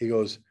 He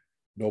goes,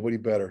 nobody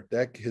better.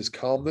 His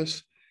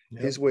calmness,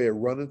 his way of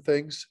running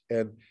things.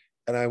 And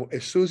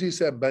as soon as he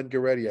said Ben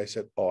Goretti, I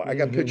said, I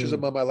got pictures of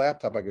him on my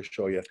laptop I could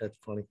show you. That's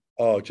funny.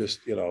 Oh,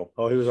 just, he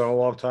was on a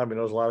long time. He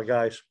knows a lot of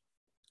guys.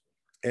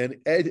 And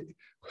Ed,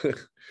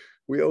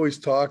 we always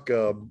talk,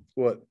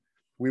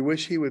 we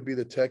wish he would be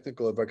the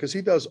technical advisor because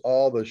he does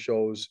all the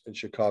shows in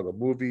Chicago,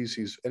 movies.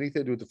 He's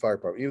anything to do with the fire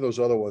department. Even those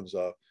other ones,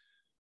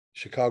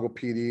 Chicago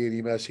PD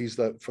and EMS. He's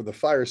for the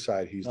fire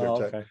side. He's their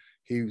okay.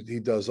 He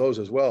does those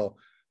as well.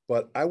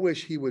 But I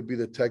wish he would be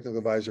the technical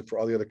advisor for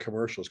all the other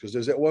commercials, because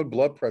there's that one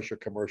blood pressure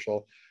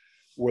commercial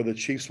where the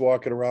chief's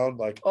walking around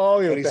like, Oh,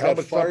 yeah, and he's got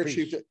fire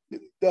chief.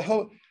 The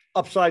hell,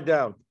 upside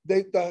down.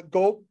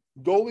 the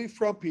goalie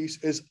front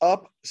piece is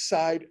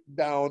upside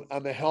down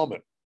on the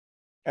helmet.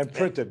 And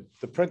printed.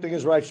 The printing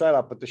is right side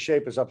up, but the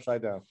shape is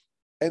upside down.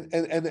 And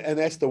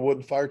that's the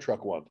wooden fire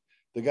truck one.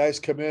 The guys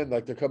come in,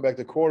 like they come back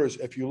to quarters.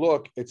 If you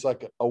look, it's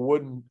like a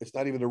wooden, it's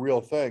not even a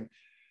real thing.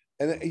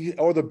 And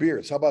or the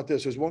beards. How about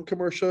this? There's one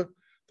commercial,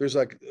 there's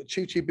like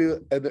cheap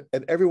beard,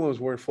 and everyone was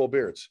wearing full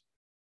beards.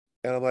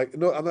 And I'm like,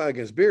 no, I'm not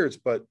against beards,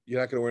 but you're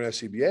not going to wear an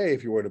SCBA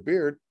if you're wearing a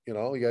beard. You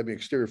know, you got to be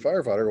exterior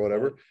firefighter or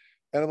whatever.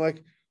 And I'm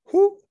like,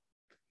 who?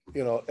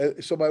 You know,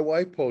 so my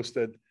wife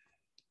posted,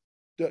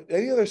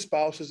 any other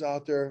spouses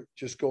out there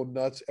just go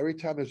nuts every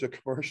time there's a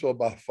commercial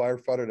about a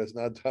firefighter that's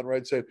not done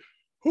right, saying,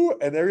 who?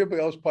 And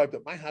everybody else piped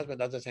up, my husband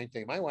does the same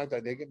thing. My wife,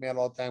 they get mad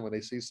all the time when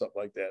they see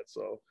something like that.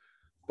 So,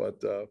 but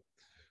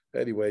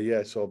anyway,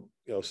 yeah. So,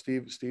 you know,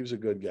 Steve's a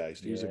good guy.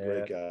 Steve's a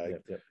great guy.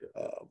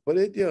 But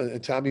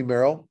and Tommy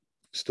Merrill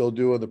still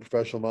doing the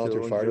professional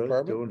volunteer fire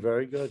department. Doing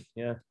very good.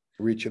 Yeah.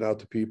 Reaching out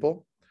to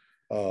people.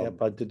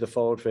 Yep, I did the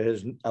forward for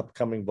his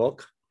upcoming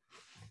book,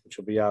 which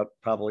will be out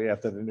probably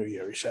after the new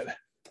year, he said.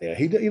 Yeah,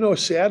 he,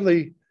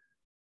 sadly,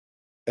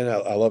 and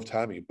I love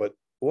Tommy, but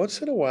once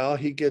in a while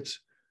he gets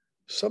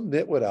some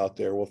nitwit out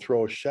there will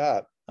throw a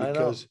shot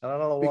because I don't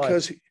know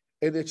why.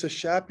 And it's a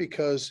shot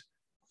because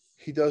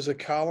he does a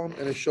column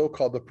and a show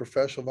called The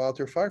Professional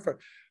Volunteer Firefighter.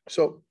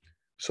 So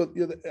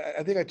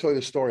I think I told you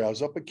the story. I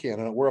was up in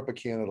Canada. We're up in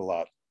Canada a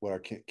lot with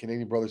our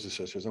Canadian brothers and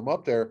sisters. I'm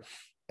up there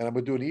and I'm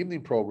going to do an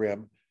evening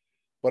program,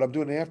 but I'm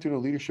doing an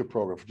afternoon leadership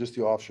program for just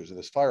the officers in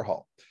this fire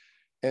hall.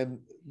 And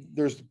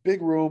there's a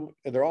big room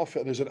and they're all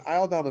fit. There's an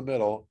aisle down the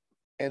middle.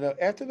 And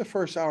after the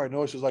first hour, I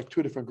noticed there's like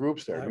two different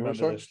groups there. I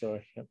remember this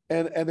story. Yep.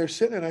 And they're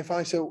sitting there and I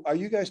finally said, are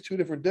you guys two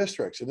different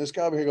districts? And this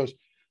guy over here goes,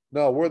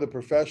 no, we're the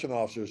professional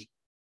officers.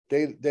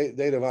 They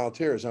the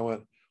volunteers. I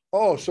went,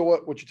 oh, so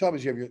what you tell me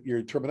is you have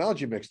your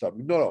terminology mixed up.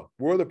 No,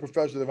 we're the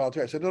professional, the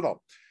volunteer. I said,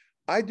 no.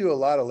 I do a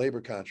lot of labor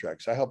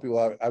contracts. I help people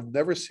out. I've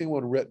never seen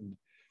one written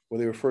where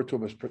they refer to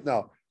them as,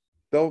 now,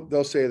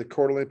 they'll say the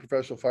Coeur d'Alene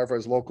professional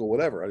firefighters, local,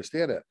 whatever. I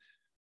understand that.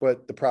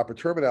 But the proper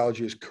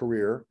terminology is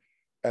career.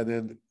 And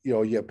then,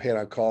 you get paid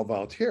on call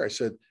volunteer. I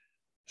said,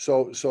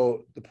 so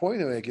the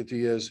point I'm making to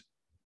you is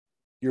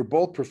you're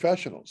both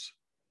professionals.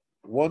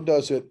 One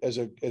does it as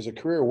a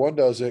career. One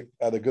does it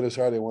out of the goodness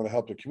heart. They want to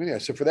help the community. I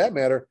said, for that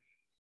matter,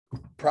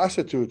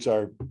 prostitutes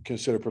are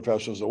considered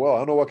professionals as well. I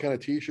don't know what kind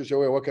of t-shirts they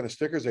wear, what kind of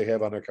stickers they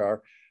have on their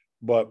car,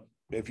 but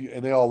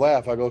and they all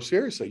laugh. I go,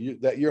 seriously,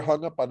 you're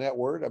hung up on that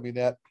word. I mean,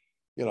 that,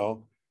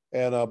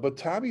 but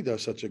Tommy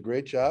does such a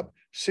great job.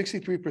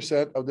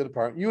 63% of the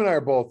department, you and I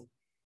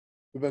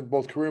we've been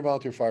both career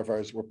volunteer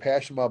firefighters. We're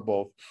passionate about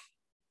both.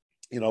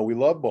 We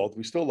love both.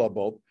 We still love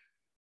both,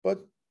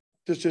 but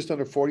there's just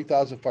under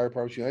 40,000 fire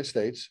departments in the United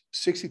States.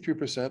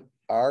 63%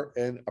 are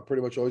and are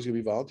pretty much always going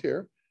to be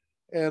volunteer.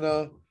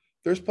 And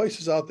there's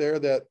places out there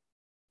that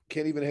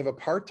can't even have a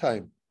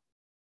part-time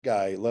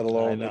guy, let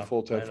alone a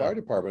full-time fire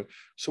department.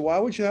 So why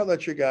would you not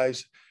let your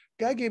guys?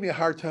 Guy gave me a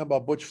hard time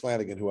about Butch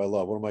Flanagan, who I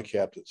love, one of my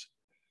captains,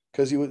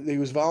 because he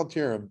was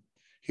volunteering.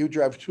 He would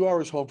drive 2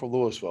 hours home from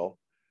Louisville.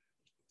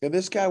 And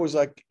this guy was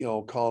like,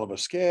 calling him a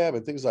scab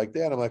and things like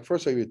that. And I'm like,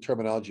 first of all, you had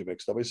terminology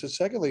mixed up. He said,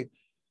 secondly,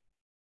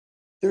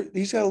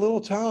 he's got a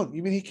little town.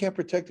 You mean he can't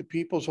protect the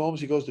people's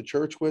homes he goes to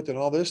church with and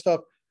all this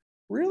stuff?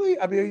 Really?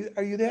 I mean,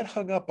 are you that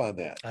hung up on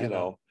that? I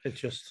know. It's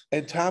just.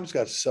 And Tom's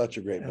got such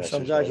a great message.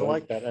 Some guys are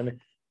like that. And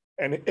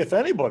if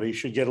anybody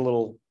should get a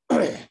little,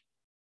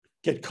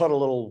 get cut a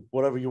little,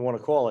 whatever you want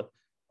to call it,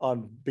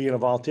 on being a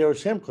volunteer,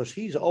 it's him, because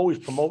he's always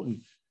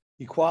promoting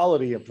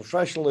equality and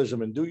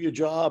professionalism and do your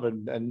job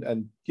and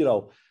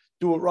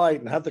do it right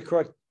and have the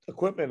correct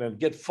equipment and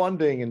get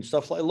funding and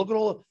stuff like. Look at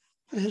all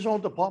his own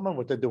department,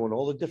 what they're doing,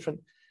 all the different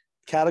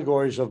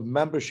categories of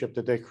membership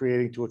that they're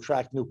creating to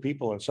attract new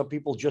people. And some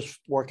people just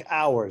work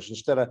hours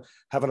instead of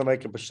having to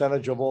make a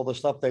percentage of all the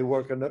stuff they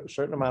work a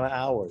certain amount of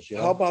hours.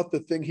 How about the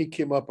thing he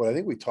came up with? I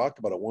think we talked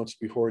about it once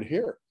before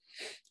here.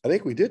 I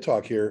think we did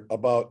talk here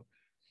about,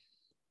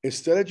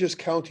 instead of just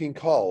counting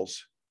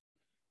calls,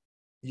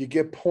 you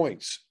get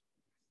points.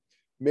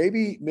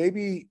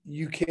 Maybe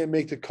you can't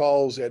make the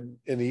calls in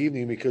the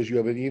evening because you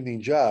have an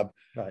evening job,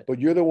 right? But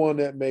you're the one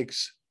that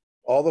makes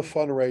all the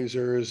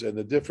fundraisers and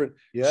the different.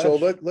 Yes. So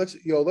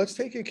let's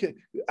take it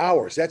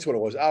hours. That's what it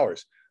was,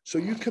 hours. So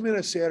you come in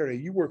on Saturday,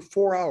 you work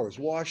 4 hours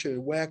washing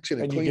and waxing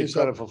and cleaning, you get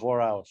credit for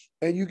 4 hours,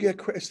 and you get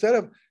because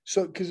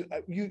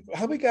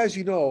how many guys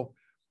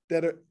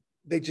that are.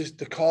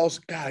 The calls,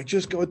 God, I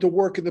just got to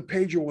work and the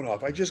pager went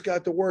off. I just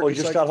got to work. Well,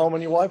 you just got home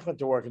and your wife went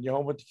to work and you're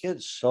home with the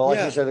kids. So like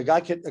you said, the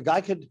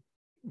guy could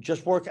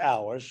just work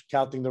hours,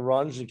 counting the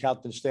runs and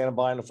standing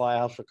by in the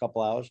firehouse for a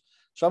couple hours.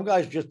 Some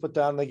guys just put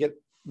down, they get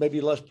maybe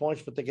less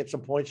points, but they get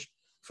some points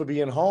for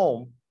being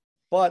home,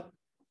 but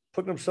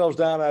putting themselves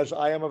down as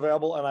I am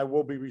available and I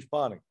will be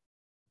responding.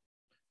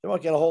 They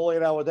might get a whole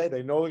 8-hour day.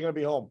 They know they're going to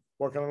be home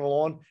working on the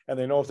lawn, and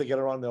they know if they get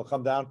it on, they'll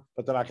come down,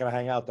 but they're not going to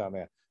hang out down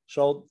there.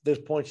 So there's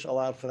points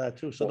allowed for that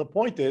too. So the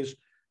point is,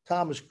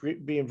 Tom is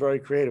being very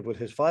creative with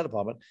his fire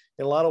department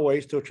in a lot of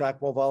ways to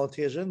attract more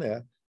volunteers in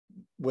there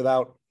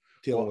without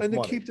dealing with and to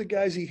money. keep the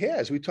guys he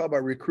has. We talk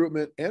about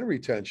recruitment and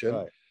retention.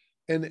 Right.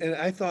 And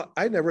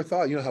I never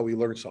thought, you know how we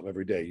learn something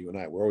every day. You and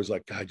I, we're always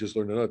like, God, I just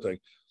learned another thing.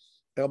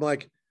 And I'm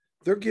like,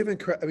 they're giving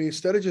credit. I mean,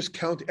 instead of just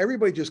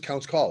everybody just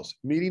counts calls,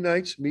 meeting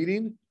nights,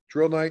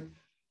 drill night,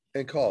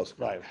 and calls.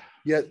 Right.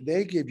 Yet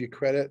they give you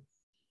credit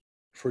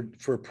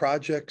for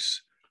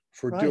projects,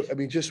 I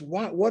mean, just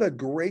what a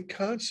great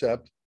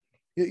concept.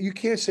 You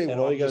can't say, And well,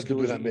 all I'm you just gotta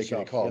going do to is do not make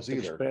any calls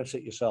either.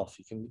 Expand it yourself.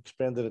 You can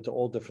expand it into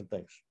all different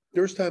things.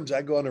 There's times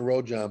I go on the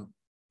road, John,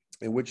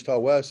 in Wichita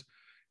West.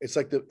 It's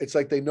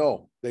like they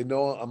know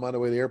I'm on the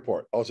way to the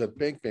airport. All of a sudden,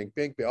 bing, bing,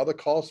 bing, bing. All the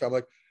calls. I'm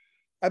like,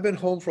 I've been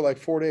home for like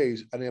 4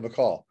 days. I didn't have a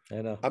call.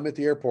 I know. I'm at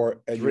the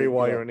airport. And 3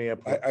 while you're in the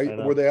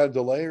airport. Were they on a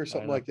delay or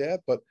something like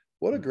that? But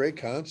what a great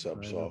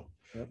concept. So,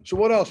 so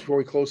what else before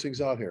we close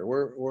things out here?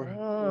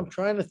 I'm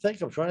trying to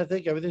think.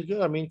 Everything's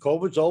good. I mean,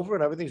 COVID's over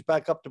and everything's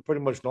back up to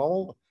pretty much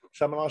normal.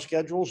 Seminar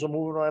schedules are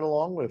moving right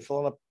along. We're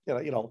filling up,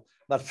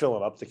 not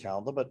filling up the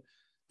calendar, but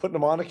putting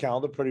them on the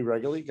calendar pretty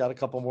regularly. Got a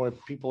couple more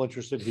people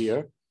interested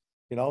here.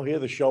 Here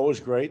the show is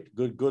great.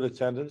 Good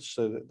attendance.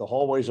 The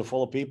hallways are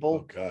full of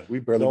people. Oh God, we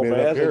barely made it up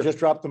masks. here. They just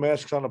dropped the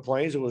masks on the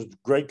planes. It was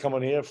great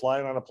coming here,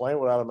 flying on a plane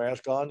without a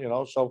mask on.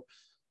 So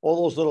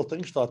all those little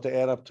things start to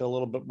add up to a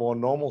little bit more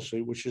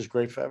normalcy, which is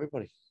great for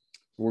everybody.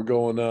 We're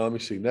going. Let me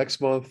see.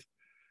 Next month,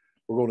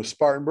 we're going to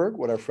Spartanburg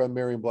with our friend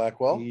Marion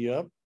Blackwell.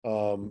 Yep.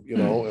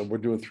 And we're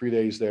doing 3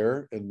 days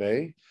there in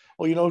May.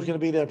 Oh, who's going to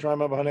be there? I'm trying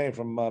to remember her name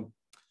from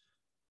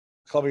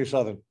Columbia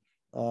Southern.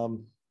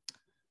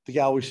 The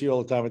gal we see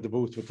all the time at the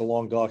booth with the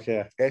long dark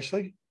hair.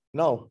 Ashley?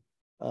 No.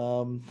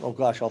 Oh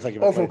gosh, I'll think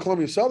of it. Oh, from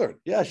Columbia Southern.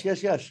 Yes.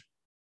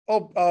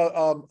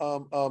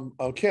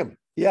 Oh, Kim.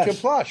 Yes. Kim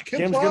Plosh.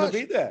 Kim's going to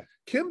be there.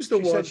 Kim's the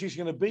she one. Said she's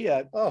going to be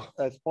at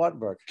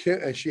Spartanburg.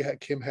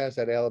 Kim has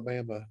that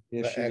Alabama she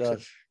accent.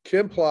 does.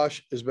 Kim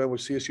Plosh has been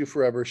with CSU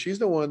forever. She's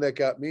the one that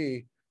got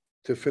me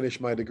to finish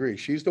my degree.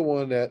 She's the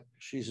one that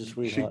she's a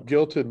sweetheart. She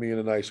guilted me in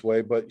a nice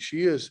way, but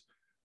she is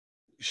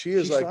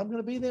like, I'm going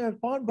to be there at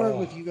Spartanburg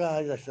with you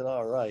guys. I said,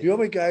 all right. You know,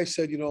 my guy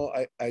said,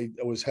 I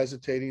was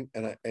hesitating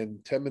and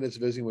 10 minutes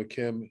visiting with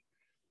Kim.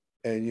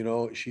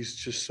 And, she's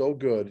just so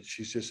good.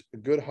 She's just a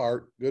good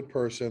heart, good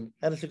person.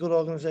 And it's a good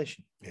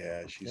organization.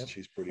 Yeah,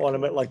 she's pretty cool. I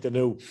met like the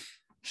new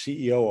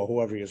CEO or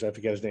whoever he is. I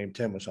forget his name,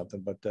 Tim or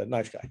something, but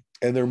nice guy.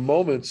 And they're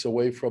moments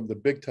away from the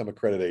big time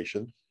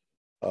accreditation.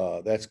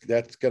 That's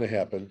going to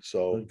happen.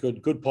 So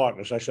good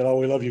partners. I said,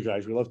 we love you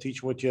guys. We love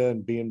teaching with you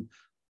and being,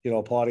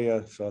 a part of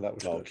you. So that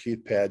was good.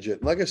 Keith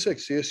Padgett. Like I said,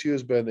 CSU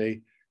has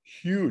been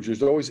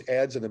there's always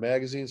ads in the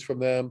magazines from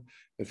them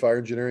and fire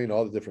engineering,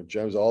 all the different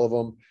gems, all of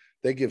them.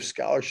 They give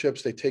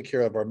scholarships. They take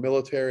care of our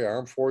military,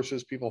 armed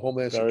forces, people,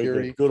 Homeland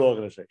Security. Good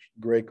organization.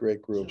 Great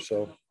group.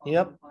 So.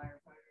 Yep.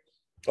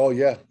 Oh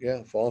yeah.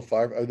 Fallen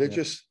Fire.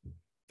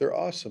 They're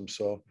awesome.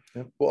 So.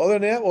 Yep. Well, other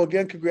than that,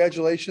 again,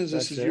 congratulations.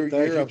 This is your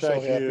year. I'm so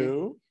happy.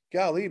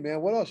 Golly,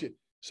 man, what else?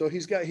 So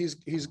he's got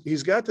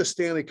the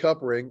Stanley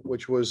Cup ring,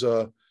 which was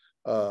or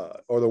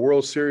the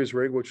World Series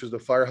ring, which was the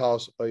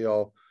Firehouse,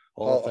 Hall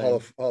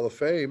of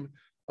Fame.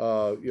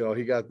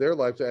 He got their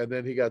lifetime, and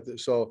then he got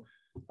so.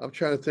 I'm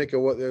trying to think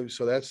of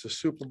so that's the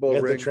Super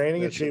Bowl ring. The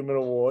Training Achievement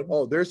Award.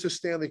 Oh, there's the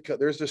Stanley Cup.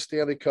 There's the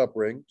Stanley Cup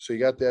ring. So you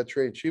got that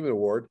Training Achievement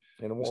Award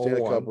and the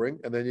Stanley Cup ring,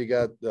 and then you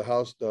got the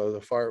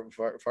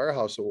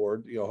Firehouse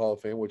Award, Hall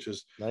of Fame, which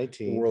is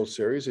 19 the World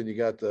Series, and you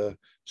got the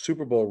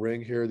Super Bowl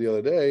ring here the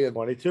other day. And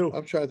 22.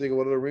 I'm trying to think of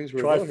what other rings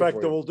we're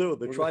trifecta will do.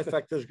 The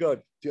trifecta is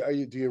good.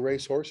 Do you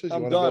race horses?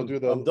 I'm done.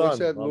 I'm done.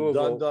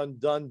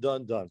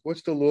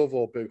 What's the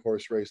Louisville big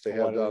horse race they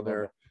have down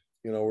there?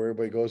 Where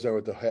everybody goes there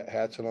with the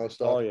hats and all that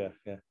stuff. Oh yeah.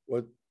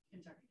 What?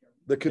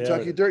 The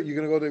Kentucky Derby. You're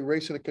gonna go to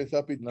race in the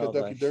Kentucky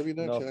Derby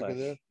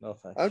next? No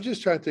thanks. I'm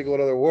just trying to think of what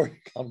other award.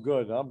 I'm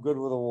good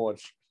with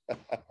awards.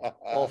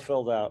 All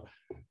filled out.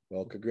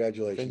 Well,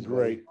 congratulations.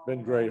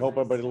 Been great. Hope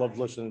everybody loved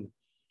listen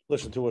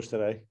to us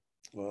today.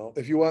 Well,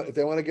 if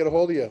they want to get a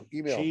hold of you,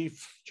 email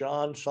Chief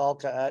John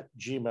Salka at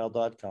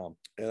gmail.com.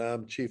 And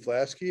I'm Chief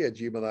Lasky at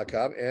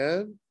gmail.com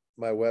and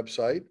my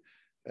website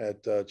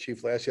at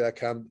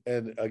chieflasky.com.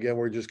 And again,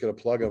 we're just going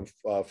to plug them,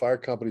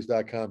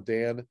 firecompanies.com.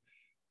 Dan,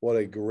 what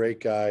a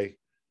great guy.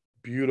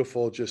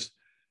 Beautiful.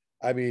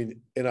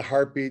 In a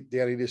heartbeat,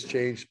 Danny just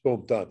changed,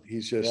 boom, done.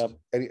 He's just,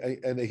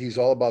 and he's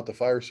all about the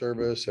fire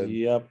service. And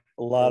a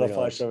lot of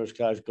fire service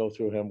guys go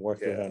through him, work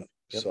through him.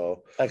 Yep.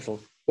 So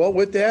excellent. Well,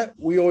 with that,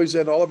 we always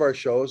end all of our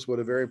shows with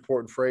a very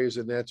important phrase,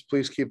 and that's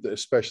please keep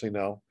especially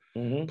now,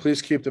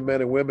 please keep the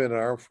men and women in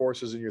our armed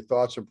forces in your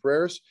thoughts and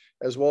prayers,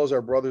 as well as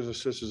our brothers and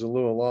sisters in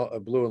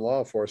blue and law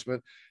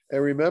enforcement.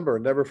 And remember,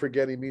 never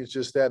forgetting means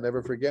just that,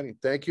 never forgetting.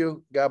 Thank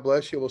you. God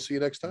bless you. We'll see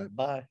you next time.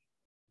 Bye.